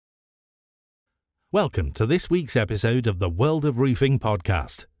Welcome to this week's episode of the World of Roofing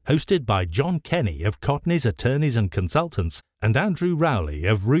podcast, hosted by John Kenny of Cotney's Attorneys and Consultants and Andrew Rowley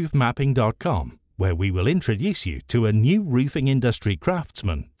of roofmapping.com, where we will introduce you to a new roofing industry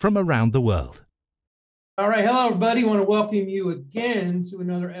craftsman from around the world. All right. Hello, everybody. I want to welcome you again to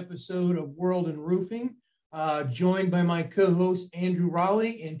another episode of World in Roofing, joined by my co-host, Andrew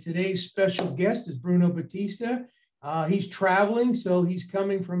Rowley. And today's special guest is Brunno Batista. He's traveling, so he's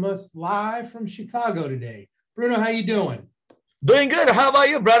coming from us live from Chicago today. Brunno, how you doing? Doing good. How about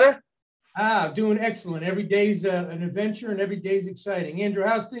you, brother? Doing excellent. Every day's an adventure and every day's exciting. Andrew,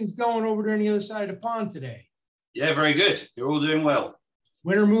 how's things going over there on the other side of the pond today? Yeah, very good. You're all doing well.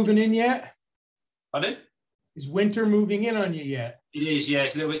 Winter moving in yet? Pardon? Is winter moving in on you yet? It is, yeah.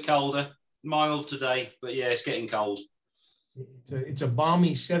 It's a little bit colder. Mild today, but yeah, it's getting cold. It's a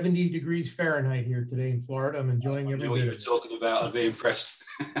balmy 70 degrees Fahrenheit here today in Florida. I'm enjoying every bit. What you were talking about, I'd be impressed.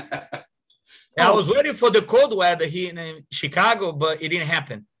 I was waiting for the cold weather here in Chicago, but it didn't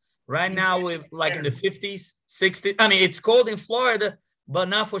happen. Right now, we're like in the 50s, 60s. I mean, it's cold in Florida, but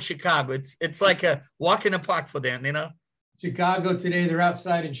not for Chicago. It's like a walk in the park for them, you know? Chicago today, they're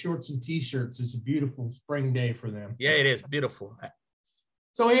outside in shorts and T-shirts. It's a beautiful spring day for them. Yeah, it is beautiful.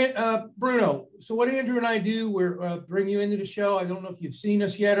 So, Brunno, so what Andrew and I do, we're bring you into the show. I don't know if you've seen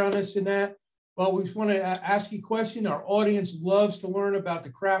us yet on this and that, but we just want to ask you a question. Our audience loves to learn about the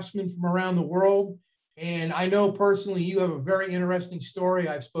craftsmen from around the world. And I know personally you have a very interesting story.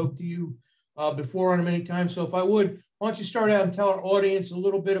 I've spoke to you before on it many times. So if I would, why don't you start out and tell our audience a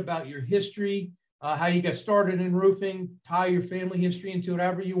little bit about your history, how you got started in roofing, tie your family history into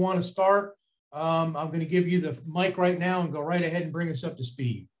whatever you want to start. I'm going to give you the mic right now and go right ahead and bring us up to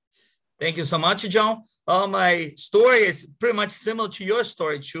speed. Thank you so much, John. My story is pretty much similar to your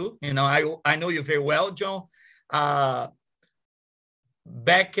story too. You know, I know you very well, John.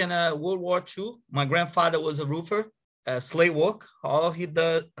 Back in World War II, my grandfather was a roofer, slave work. All he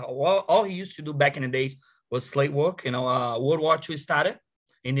used to do back in the days was slave work. You know, World War II started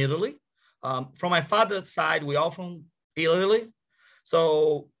in Italy. From my father's side, we all from Italy.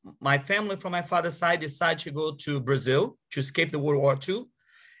 So my family from my father's side decided to go to Brazil to escape the World War II.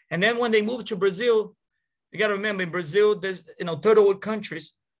 And then when they moved to Brazil, you got to remember in Brazil, there's, third world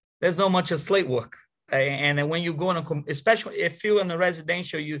countries, there's not much of slave work. And when you go on, especially if you're in a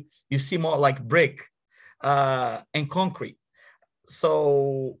residential, you see more like brick and concrete.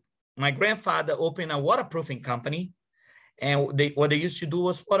 So my grandfather opened a waterproofing company. And what they used to do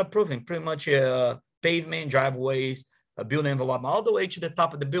was waterproofing, pretty much pavement, driveways, a building envelope, all the way to the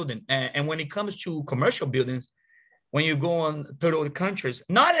top of the building. And when it comes to commercial buildings, when you go on third world countries,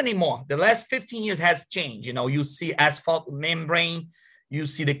 not anymore. The last 15 years has changed. You know, you see asphalt membrane, you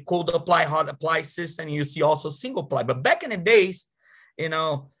see the cold apply, hot apply system, you see also single ply. But back in the days,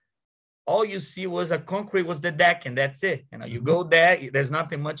 all you see was a concrete was the deck, and that's it. You go there, there's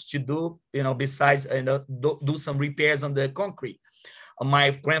nothing much to do, besides do some repairs on the concrete.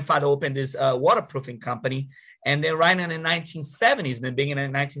 My grandfather opened this waterproofing company. And then right in the 1970s, in the beginning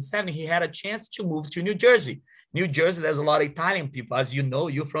of the 1970s, he had a chance to move to New Jersey. New Jersey, there's a lot of Italian people. As you know,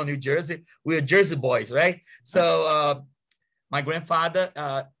 you're from New Jersey. We're Jersey boys, right? So my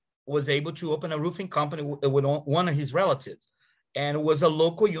grandfather was able to open a roofing company with one of his relatives. And it was a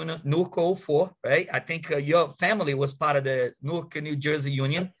local union, Newark 04, right? I think your family was part of the Newark, New Jersey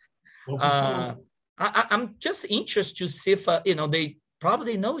Union. I'm just interested to see if, they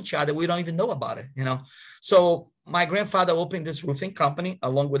probably know each other. We don't even know about it, So my grandfather opened this roofing company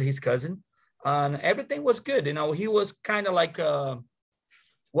along with his cousin, and everything was good. He was kind of like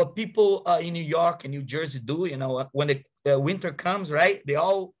what people in New York and New Jersey do, when the winter comes, right? They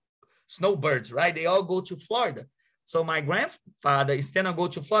all snowbirds, right? They all go to Florida. So my grandfather, instead of go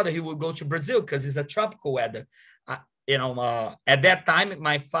to Florida, he would go to Brazil because it's a tropical weather. At that time,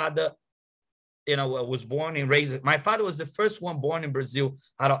 my father, was born and raised. My father was the first one born in Brazil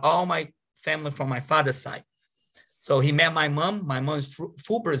out of all my family from my father's side. So he met my mom. My mom is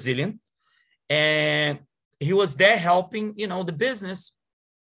full Brazilian. And he was there helping, the business.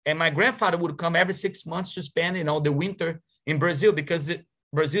 And my grandfather would come every 6 months to spend, the winter in Brazil because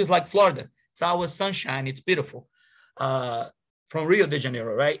Brazil is like Florida. It's always sunshine. It's beautiful. From Rio de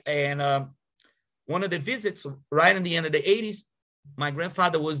Janeiro, right? And one of the visits right in the end of the 80s, my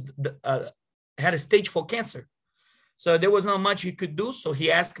grandfather had a stage 4 cancer. So there was not much he could do. So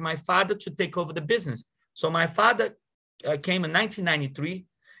he asked my father to take over the business. So my father came in 1993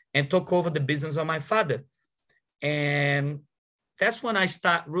 and took over the business of my father. And that's when I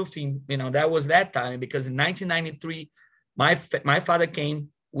start roofing. That was that time because in 1993, my father came.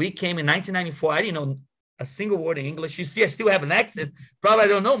 We came in 1994. I didn't know a single word in English. You see, I still have an accent. Probably I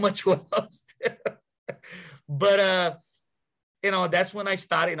don't know much what else. But that's when I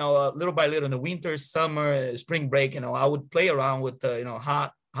started, little by little in the winter, summer, spring break, I would play around with,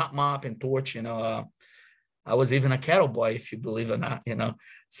 hot mop and torch, I was even a cattle boy, if you believe it or not.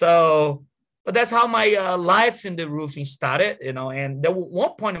 So, but that's how my life in the roofing started, and there was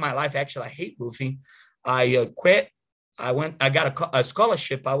one point in my life, actually, I hate roofing. I quit. I got a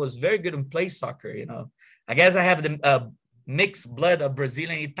scholarship. I was very good in play soccer, I guess I have the mixed blood of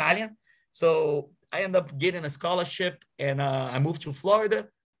Brazilian and Italian. So I ended up getting a scholarship and I moved to Florida,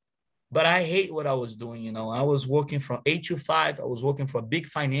 but I hate what I was doing. I was working from 8 to 5. I was working for a big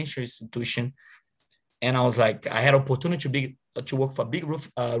financial institution. And I was like, I had opportunity to work for a big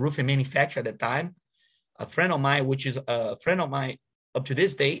roofing manufacturer at the time. A friend of mine, which is a friend of mine up to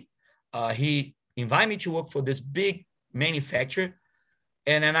this day, he invited me to work for this big manufacturer.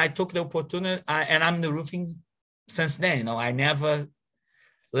 And then I took the opportunity, and I'm in the roofing since then. I never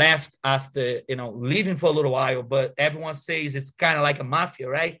left after, leaving for a little while, but everyone says it's kind of like a mafia,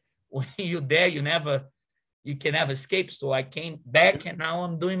 right? When you're there, you can never escape. So I came back and now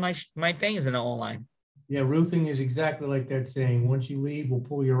I'm doing my things online. Yeah, roofing is exactly like that saying. Once you leave, we'll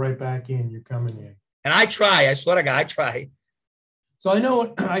pull you right back in. You're coming in. And I try. I swear to God, I try. So I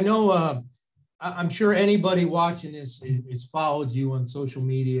know. I'm sure anybody watching this is followed you on social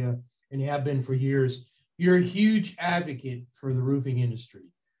media, and you have been for years. You're a huge advocate for the roofing industry.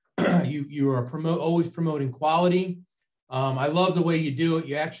 You are always promoting quality. I love the way you do it.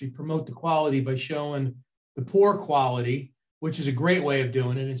 You actually promote the quality by showing the poor quality, which is a great way of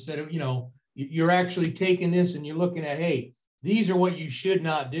doing it. Instead of, you're actually taking this and you're looking at, hey, these are what you should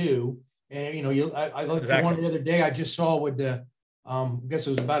not do. And, I looked at one the other day, I just saw with the, I guess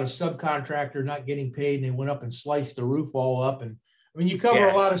it was about a subcontractor not getting paid, and they went up and sliced the roof all up. And I mean, you cover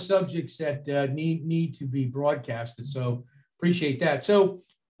a lot of subjects that need to be broadcasted. So appreciate that. So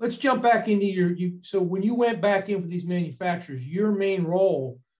let's jump back into so when you went back in for these manufacturers, your main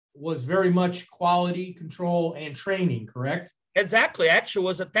role was very much quality control and training, correct? Exactly. Actually,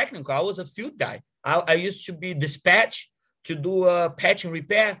 was a technical. I was a field guy. I used to be dispatched to do a patch and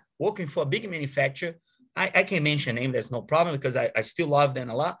repair, working for a big manufacturer. I can't mention name. There's no problem because I still love them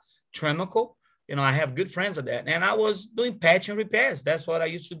a lot. Tremical. I have good friends of that. And I was doing patch and repairs. That's what I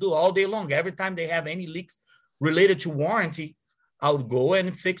used to do all day long. Every time they have any leaks related to warranty, I would go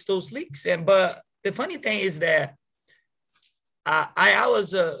and fix those leaks. But the funny thing is that I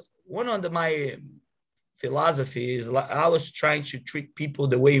was one of my philosophies. I was trying to treat people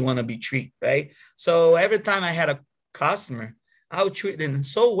the way you want to be treated, right? So every time I had a customer, I would treat them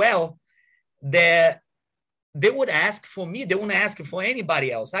so well that they would ask for me. They wouldn't ask for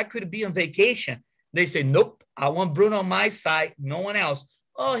anybody else. I could be on vacation. They say, nope, I want Brunno on my side, no one else.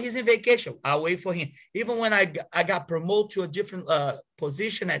 Oh, he's in vacation. I'll wait for him. Even when I got promoted to a different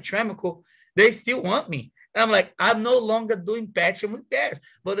position at Tremical, they still want me. And I'm like, I'm no longer doing patch and repairs.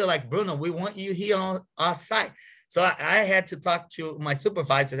 But they're like, Brunno, we want you here on our site. So I had to talk to my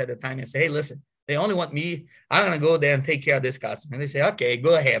supervisors at the time and say, hey, listen, they only want me. I'm going to go there and take care of this customer. And they say, okay,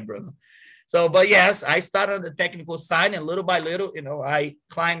 go ahead, Brunno. So, but yes, I started on the technical side, and little by little, I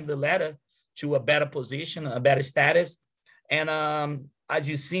climbed the ladder to a better position, a better status. And as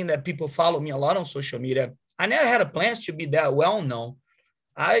you've seen that people follow me a lot on social media, I never had a plans to be that well known.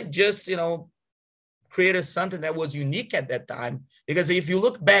 I just, created something that was unique at that time. Because if you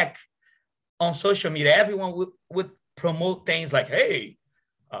look back on social media, everyone would promote things like, hey,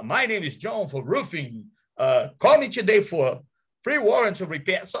 my name is John for roofing. Call me today for free warranty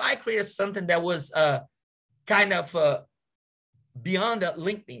repair. So I created something that was kind of beyond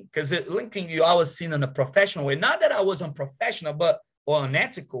LinkedIn, because LinkedIn you always seen in a professional way. Not that I was unprofessional, or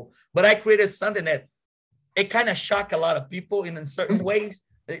unethical, but I created something that it kind of shocked a lot of people in certain ways,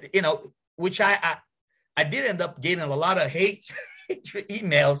 which I did end up getting a lot of hate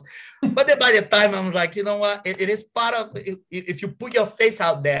emails. But then by the time I was like, you know what, it is part of, if you put your face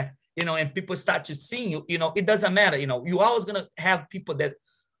out there, and people start to see you, it doesn't matter. You're always going to have people that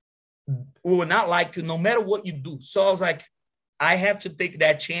will not like you no matter what you do. So I was like, I have to take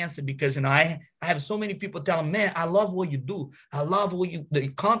that chance because, I have so many people telling, man, I love what you do. I love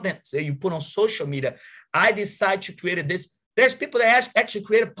the content that you put on social media. I decided to create this. There's people that actually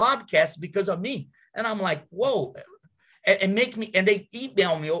create a podcast because of me. And I'm like, whoa, and they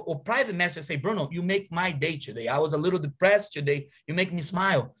email me or private message, say, Brunno, you make my day today. I was a little depressed today. You make me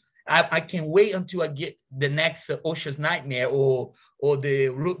smile. I can't wait until I get the next Ocean's Nightmare or the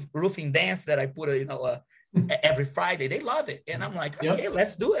roofing dance that I put, every Friday. They love it. And I'm like, okay,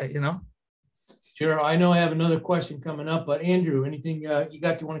 let's do it, Sure. I know I have another question coming up, but Andrew, anything you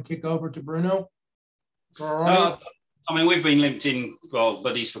want to kick over to Brunno? We've been linked in,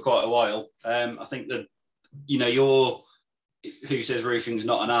 buddies for quite a while. I think that you're who says roofing's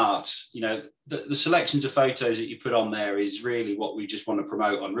not an art. The selections of photos that you put on there is really what we just want to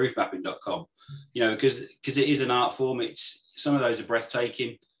promote on roofmapping.com, because it is an art form. Some of those are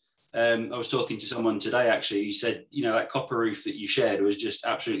breathtaking. I was talking to someone today, actually, who said, that copper roof that you shared was just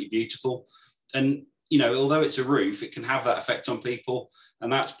absolutely beautiful. And, although it's a roof, it can have that effect on people.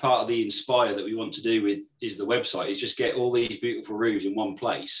 And that's part of the inspire that we want to do is the website, is just get all these beautiful roofs in one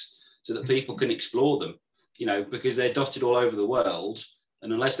place so that people can explore them, because they're dotted all over the world.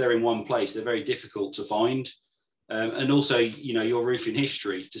 And unless they're in one place, they're very difficult to find. And also, your roofing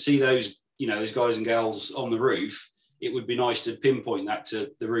history, to see those guys and gals on the roof, it would be nice to pinpoint that to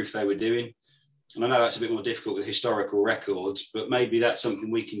the roof they were doing. And I know that's a bit more difficult with historical records, but maybe that's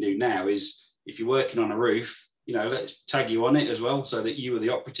something we can do now, is if you're working on a roof, let's tag you on it as well, so that you were the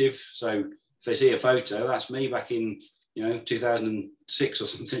operative. So if they see a photo, that's me back in, 2006 or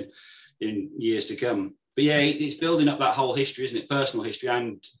something, in years to come. But yeah, it's building up that whole history, isn't it? Personal history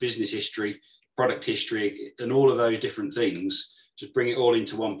and business history, product history, and all of those different things. Just bring it all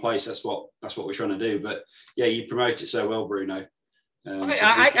into one place. That's what we're trying to do. But yeah, you promote it so well, Bruno.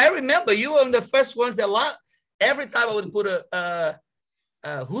 I remember you were one of the first ones that every time I would put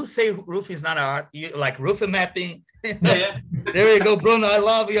who say roofing is not art, like roofing mapping. Yeah. There you go, Bruno. I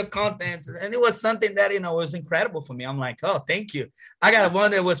love your content. And it was something that, was incredible for me. I'm like, oh, thank you. I got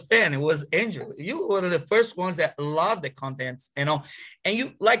one that was fan. It was Angel. You were one of the first ones that loved the contents, and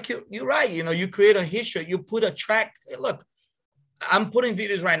you're right. You create a history. You put a track. Look, I'm putting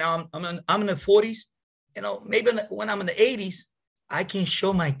videos right now. I'm in the 40s. Maybe when I'm in the 80s, I can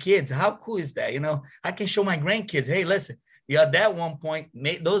show my kids. How cool is that? I can show my grandkids, hey, listen, your dad at one point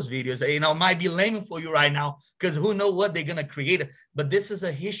made those videos. Might be lame for you right now, because who knows what they're going to create. But this is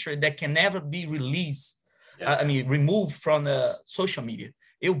a history that can never be released. Yeah. Removed from the social media.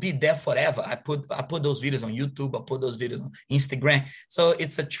 It'll be there forever. I put those videos on YouTube. I put those videos on Instagram. So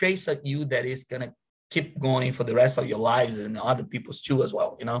it's a trace of you that is going to keep going for the rest of your lives, and other people's too as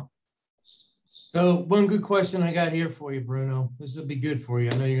well, So one good question I got here for you, Bruno. This will be good for you.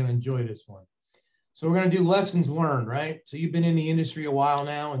 I know you're going to enjoy this one. So we're going to do lessons learned, right? So you've been in the industry a while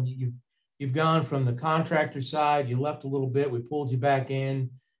now, and you've gone from the contractor side. You left a little bit. We pulled you back in.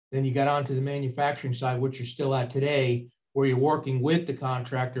 Then you got onto the manufacturing side, which you're still at today, where you're working with the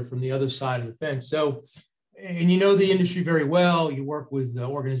contractor from the other side of the fence. So, and the industry very well. You work with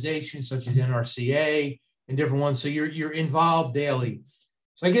organizations such as NRCA and different ones. So you're involved daily.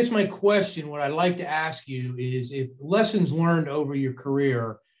 So I guess my question, what I'd like to ask you is, if lessons learned over your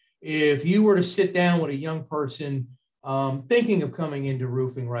career, if you were to sit down with a young person thinking of coming into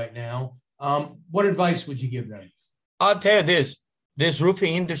roofing right now, what advice would you give them? I'll tell you this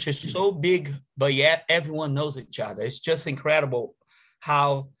roofing industry is so big, but yet everyone knows each other. It's just incredible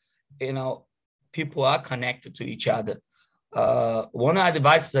how, people are connected to each other. One of the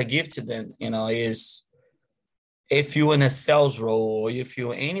advices I give to them, is, if you're in a sales role, or if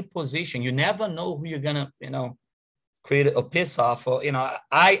you're in any position, you never know who you're going to, create a piss off. Or,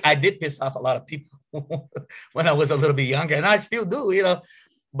 I did piss off a lot of people when I was a little bit younger, and I still do,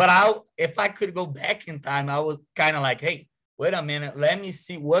 but if I could go back in time, I would kind of like, hey, wait a minute, let me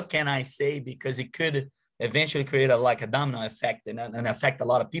see, what can I say? Because it could eventually create a domino effect and affect a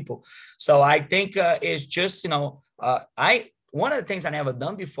lot of people. So I think it's just, one of the things I never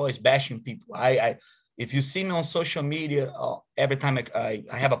done before is bashing people. If you see me on social media, every time I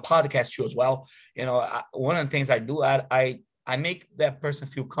have a podcast too as well, one of the things I do, I make that person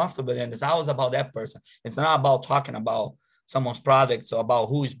feel comfortable, and it's always about that person. It's not about talking about someone's products or about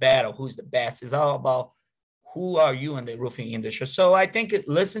who is bad or who's the best. It's all about who are you in the roofing industry. So I think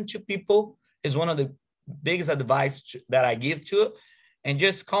listen to people is one of the biggest advice that I give to it, and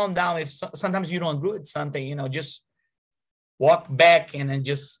just calm down. If sometimes you don't agree with something, just walk back and then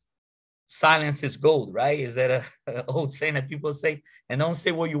just silence is gold, right? Is that a old saying that people say? And don't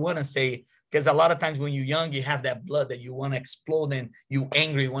say what you want to say, because a lot of times when you're young, you have that blood that you want to explode and you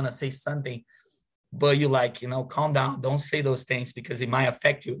angry, want to say something, but you calm down. Don't say those things, because it might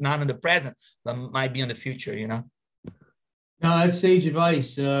affect you, not in the present, but might be in the future, No, that's sage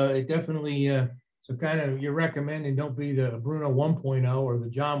advice. It definitely, so kind of you're recommending don't be the Brunno 1.0 or the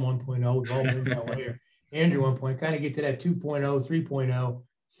John 1.0. We've all been that way, or Andrew 1.0. Kind of get to that 2.0, 3.0.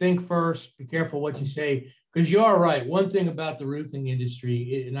 Think first, be careful what you say, because you are right. One thing about the roofing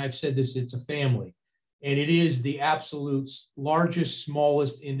industry, and I've said this, it's a family, and it is the absolute largest,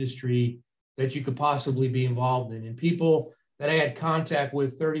 smallest industry that you could possibly be involved in. And people that I had contact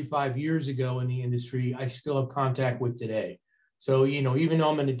with 35 years ago in the industry, I still have contact with today. So, even though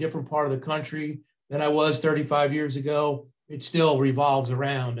I'm in a different part of the country than I was 35 years ago, it still revolves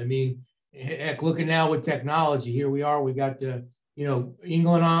around. I mean, Heck, looking now with technology, here we are. We got the,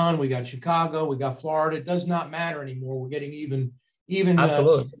 England on, we got Chicago, we got Florida. It does not matter anymore. We're getting even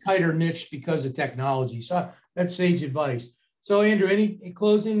tighter niche because of technology. So that's sage advice. So Andrew, any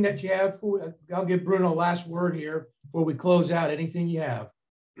closing that you have I'll give Brunno last word here before we close out. Anything you have?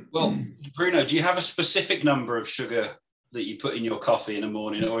 Well, Brunno, do you have a specific number of sugar that you put in your coffee in the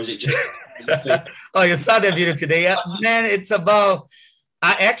morning, or is it just? Oh, you saw that video today, man. It's about.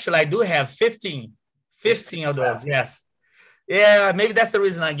 I do have 15 of those. Yes. Yeah, maybe that's the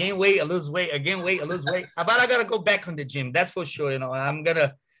reason I gain weight, I lose weight, I gain weight, I lose weight. But I gotta go back on the gym. That's for sure.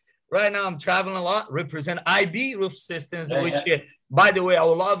 Right now I'm traveling a lot, represent IB Roof Systems. By the way, I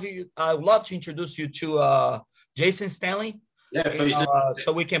would love to introduce you to Jason Stanley. Yeah, please do.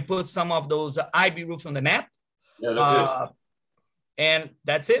 So we can put some of those IB roof on the map. Yeah, look good. And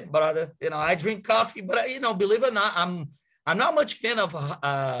that's it. But I drink coffee. But believe it or not, I'm not much fan of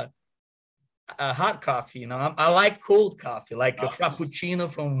hot coffee. I like cold coffee, like a frappuccino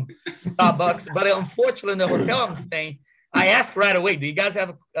from Starbucks. But unfortunately, in the hotel I'm staying, I asked right away, "Do you guys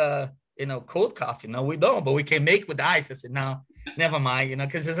have cold coffee?" No, we don't, but we can make with ice. I said, "No, never mind."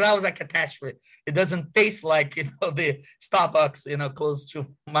 Because I was like attached to it. It doesn't taste like the Starbucks close to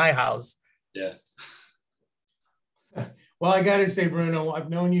my house. Yeah. Well, I got to say, Brunno, I've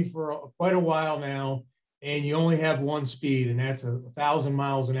known you for quite a while now. And you only have one speed, and that's 1,000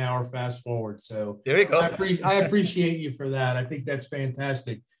 miles an hour fast forward. So there you go. I appreciate you for that. I think that's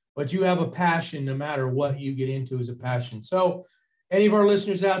fantastic. But you have a passion, no matter what you get into, is a passion. So any of our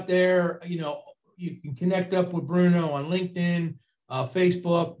listeners out there, you can connect up with Brunno on LinkedIn,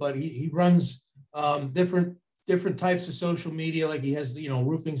 Facebook, but he runs different types of social media. Like he has,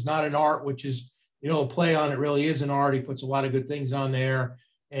 Roofing's Not an Art, which is, a play on it really is an art. He puts a lot of good things on there.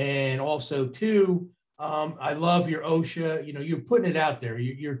 And also too, I love your OSHA. You're putting it out there.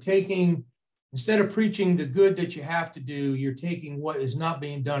 You're taking, instead of preaching the good that you have to do, you're taking what is not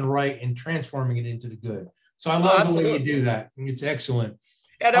being done right and transforming it into the good. So I love the way you do that. It's excellent.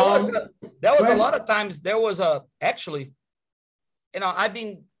 Yeah, there was a lot of times. There was actually, I've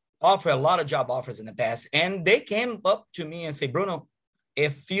been offered a lot of job offers in the past, and they came up to me and say, "Brunno,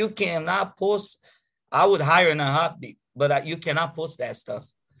 if you cannot post, I would hire in a heartbeat, but you cannot post that stuff."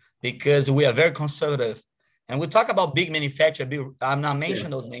 Because we are very conservative. And we talk about big manufacturers. I'm not mentioning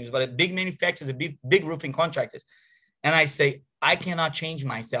those names, but big manufacturers, big roofing contractors. And I say, I cannot change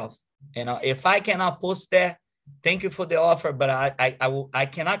myself. If I cannot post that, thank you for the offer, but I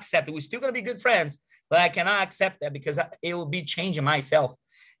cannot accept it. We're still going to be good friends, but I cannot accept that because it will be changing myself.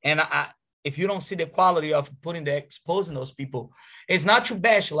 And if you don't see the quality of exposing those people, it's not to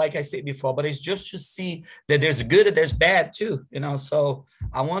bash, like I said before, but it's just to see that there's good and there's bad too, so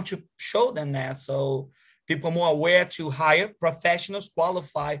I want to show them that. So people are more aware to hire professionals,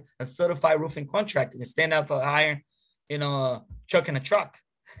 qualified and certified roofing contractors instead of hiring, chuck in a truck,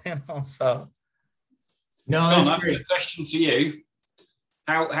 so. No, that's great. A question for you.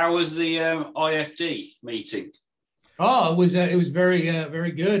 How was the IFD meeting? Oh, it was very,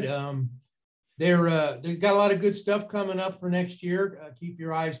 very good. They've got a lot of good stuff coming up for next year. Keep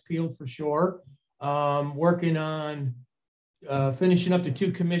your eyes peeled for sure. Working on finishing up the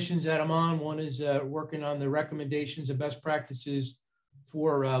 2 commissions that I'm on. One is working on the recommendations and best practices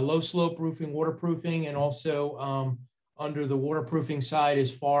for low slope roofing, waterproofing, and also under the waterproofing side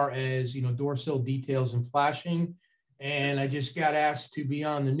as far as, door sill details and flashing. And I just got asked to be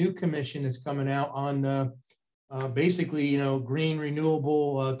on the new commission that's coming out on basically, green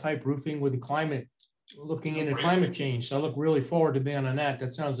renewable type roofing with the climate, looking into climate change. So I look really forward to being on that.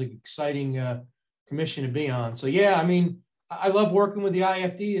 That sounds like an exciting commission to be on. So yeah, I love working with the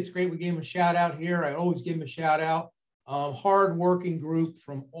IFD. It's great. We gave them a shout out here. I always give them a shout out. Hard working group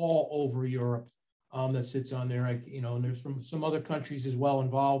from all over Europe that sits on there. And there's from some other countries as well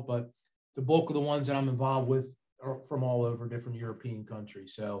involved, but the bulk of the ones that I'm involved with are from all over different European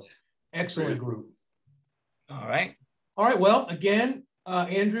countries. So excellent group. All right. Well, again,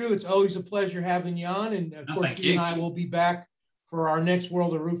 Andrew, it's always a pleasure having you on. And of course, you and I will be back for our next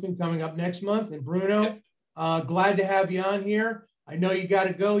World of Roofing coming up next month. And Brunno, glad to have you on here. I know you got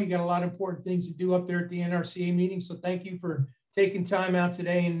to go. You got a lot of important things to do up there at the NRCA meeting. So thank you for taking time out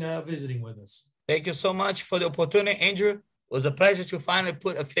today and visiting with us. Thank you so much for the opportunity, Andrew. It was a pleasure to finally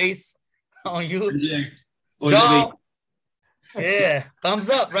put a face on you. John, yeah, thumbs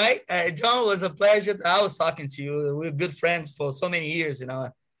up, right? John, was a pleasure. I was talking to you. We're good friends for so many years,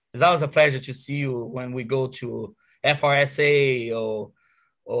 It's always a pleasure to see you when we go to FRSA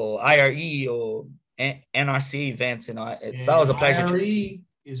or IRE or NRC events. It's always a pleasure. IRE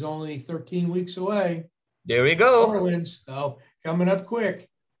is only 13 weeks away. There we go. Orleans, so coming up quick.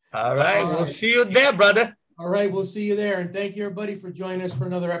 All right. All We'll right. see you there, brother. All right. We'll see you there. And thank you, everybody, for joining us for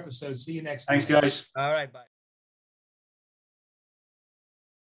another episode. See you next time. Thanks, guys. All right. Bye.